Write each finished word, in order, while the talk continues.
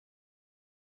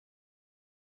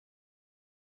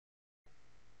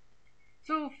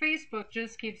So Facebook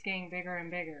just keeps getting bigger and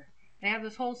bigger. They have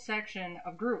this whole section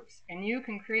of groups, and you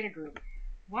can create a group.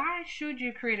 Why should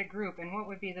you create a group, and what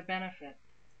would be the benefit?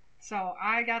 So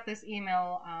I got this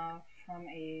email from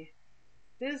a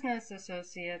business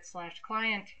associate slash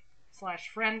client slash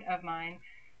friend of mine.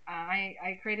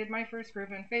 I created my first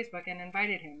group on Facebook and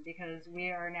invited him because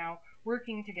we are now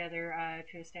working together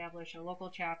to establish a local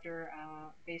chapter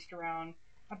based around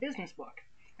a business book.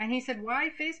 And he said, why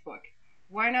Facebook?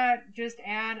 Why not just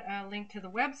add a link to the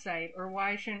website, or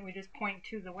why shouldn't we just point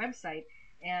to the website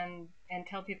and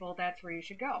tell people that's where you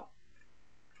should go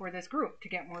for this group to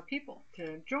get more people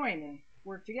to join and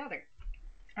work together?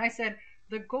 I said,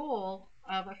 the goal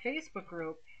of a Facebook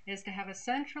group is to have a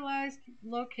centralized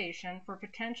location for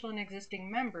potential and existing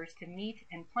members to meet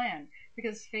and plan,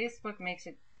 because Facebook makes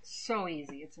it so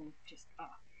easy. It's just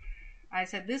I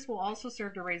said this will also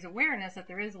serve to raise awareness that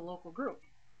there is a local group.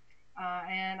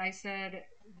 And I said,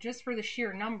 just for the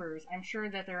sheer numbers, I'm sure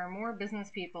that there are more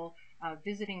business people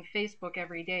visiting Facebook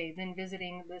every day than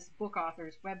visiting this book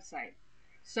author's website.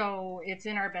 So it's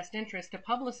in our best interest to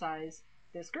publicize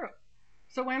this group.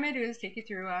 So what I'm going to do is take you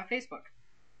through Facebook.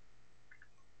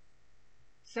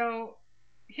 So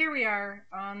here we are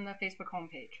on the Facebook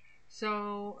homepage.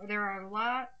 So there are a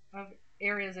lot of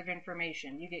areas of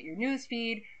information. You get your news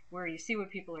feed where you see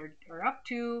what people are up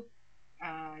to.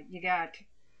 You got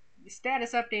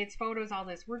status updates, photos, all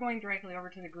this. We're going directly over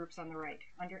to the groups on the right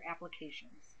under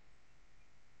applications.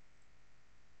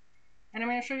 And I'm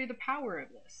going to show you the power of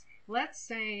this. Let's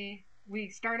say we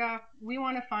start off, we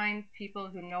want to find people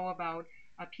who know about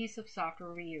a piece of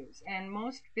software we use. And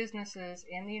most businesses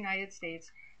in the United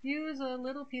States use a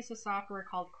little piece of software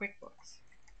called QuickBooks.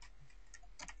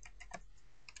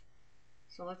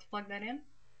 So let's plug that in.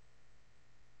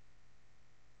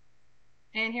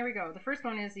 And here we go. The first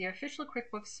one is the official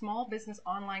QuickBooks Small Business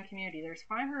Online Community. There's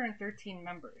 513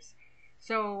 members.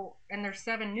 So, and there's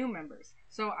 7 new members.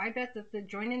 So I bet that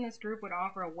joining this group would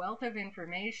offer a wealth of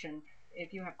information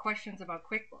if you have questions about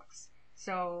QuickBooks.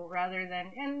 So rather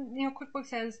than, and you know, QuickBooks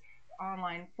has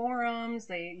online forums,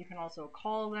 you can also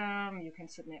call them, you can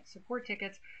submit support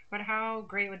tickets, but how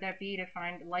great would that be to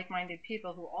find like-minded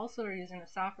people who also are using the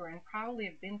software and probably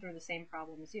have been through the same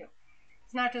problem as you.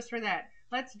 It's not just for that.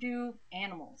 Let's do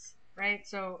animals, right?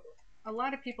 So a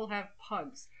lot of people have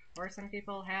pugs, or some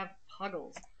people have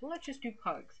puggles. But let's just do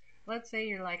pugs. Let's say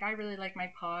you're like, I really like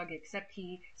my pug, except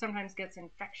he sometimes gets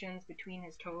infections between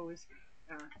his toes.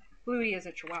 Bluey is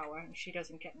a Chihuahua, and she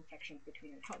doesn't get infections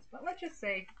between her toes. But let's just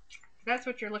say that's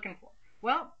what you're looking for.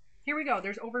 Well, here we go.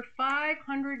 There's over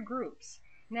 500 groups.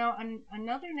 Now,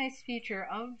 another nice feature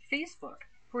of Facebook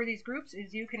for these groups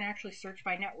is you can actually search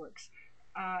by networks.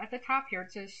 At the top here,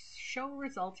 it says show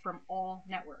results from all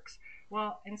networks.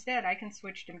 Well, instead, I can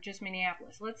switch to just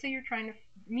Minneapolis. Let's say you're trying to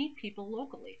meet people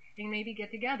locally and maybe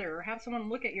get together or have someone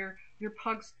look at your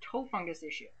pug's toe fungus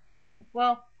issue.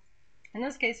 Well, in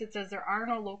this case, it says there are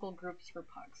no local groups for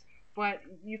pugs, but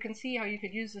you can see how you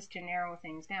could use this to narrow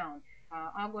things down.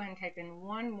 I'll go ahead and type in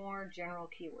one more general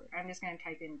keyword. I'm just going to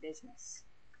type in business,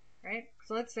 right?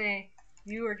 So let's say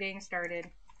you are getting started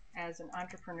as an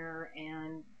entrepreneur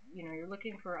and you're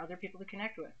looking for other people to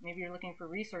connect with. Maybe you're looking for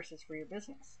resources for your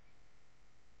business,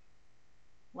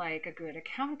 like a good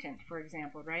accountant, for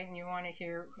example, right? And you want to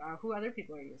hear who other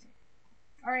people are using.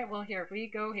 All right, well, here, if we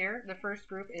go here, the first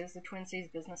group is the Twin Cities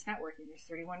Business Networking. There's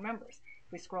 31 members.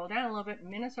 If we scroll down a little bit,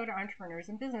 Minnesota Entrepreneurs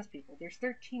and Business People. There's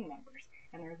 13 members,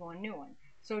 and there's one new one.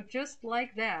 So just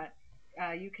like that,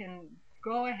 you can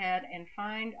go ahead and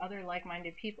find other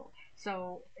like-minded people.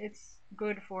 So it's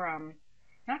good for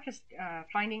not just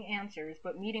finding answers,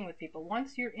 but meeting with people.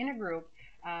 Once you're in a group,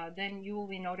 then you will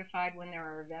be notified when there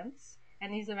are events.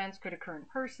 And these events could occur in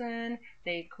person.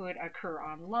 They could occur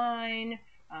online.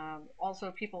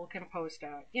 Also, people can post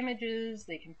images,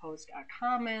 they can post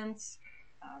comments,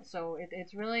 so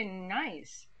it's really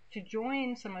nice to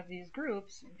join some of these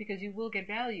groups because you will get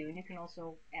value and you can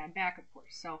also add back, of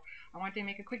course. So I wanted to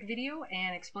make a quick video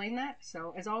and explain that.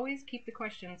 So as always, keep the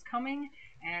questions coming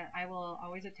and I will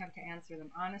always attempt to answer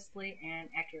them honestly and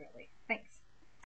accurately. Thanks.